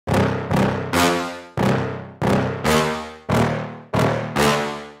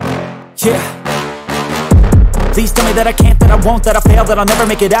Yeah. Please tell me that I can't, that I won't, that I fail, that I'll never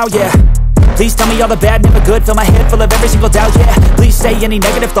make it out, yeah. Please tell me all the bad, never good, fill my head full of every single doubt, yeah. Please say any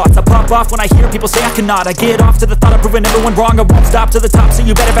negative thoughts, I pop off when I hear people say I cannot. I get off to the thought of proving everyone wrong, I won't stop to the top, so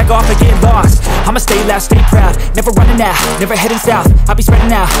you better back off and get lost. I'ma stay loud, stay proud, never running out, never heading south. I'll be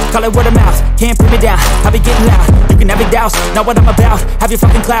spreading out, call it word of mouth, can't put me down, I'll be getting loud. You can have your doubts, not what I'm about, have your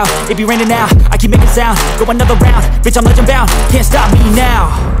fucking clout. It be raining now, I keep making sound, go another round, bitch I'm legend bound, can't stop me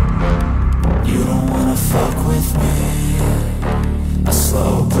now. You don't wanna fuck with me, a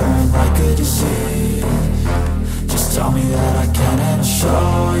slow burn like a disease. Just tell me that I can and I'll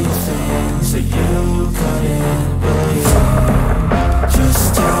show you things that you couldn't believe.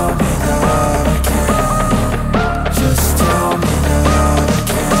 Just tell me that I can. Just tell me that I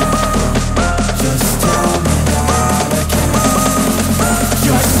can. Just tell me that I can.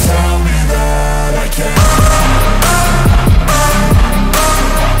 Just tell me that I can.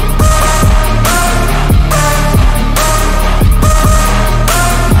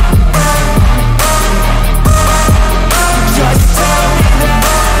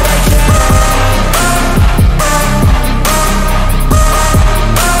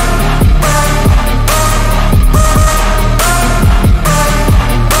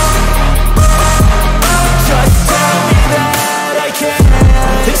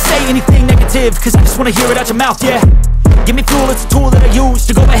 Cause I just wanna hear it out your mouth, yeah. Give me fuel, it's a tool that I use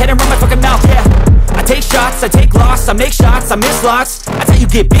to go ahead and run my fucking mouth, yeah. I take shots, I take loss, I make shots, I miss lots. That's how you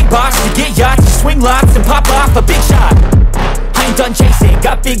get big box, you get yachts, you swing lots and pop off a big shot. I ain't done chasing,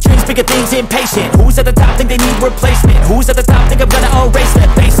 got big dreams, bigger things, impatient. Who's at the top think they need replacement? Who's at the top think I'm gonna erase that?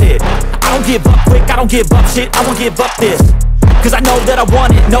 Face it, I don't give up quick, I don't give up shit, I won't give up this. Cause I know that I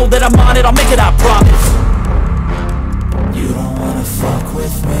want it, know that I'm on it, I'll make it, I promise. You don't wanna fuck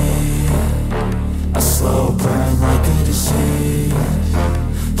with me, a slow burn like a disease.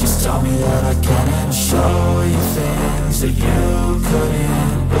 Just tell me that I can and I'll show you things that you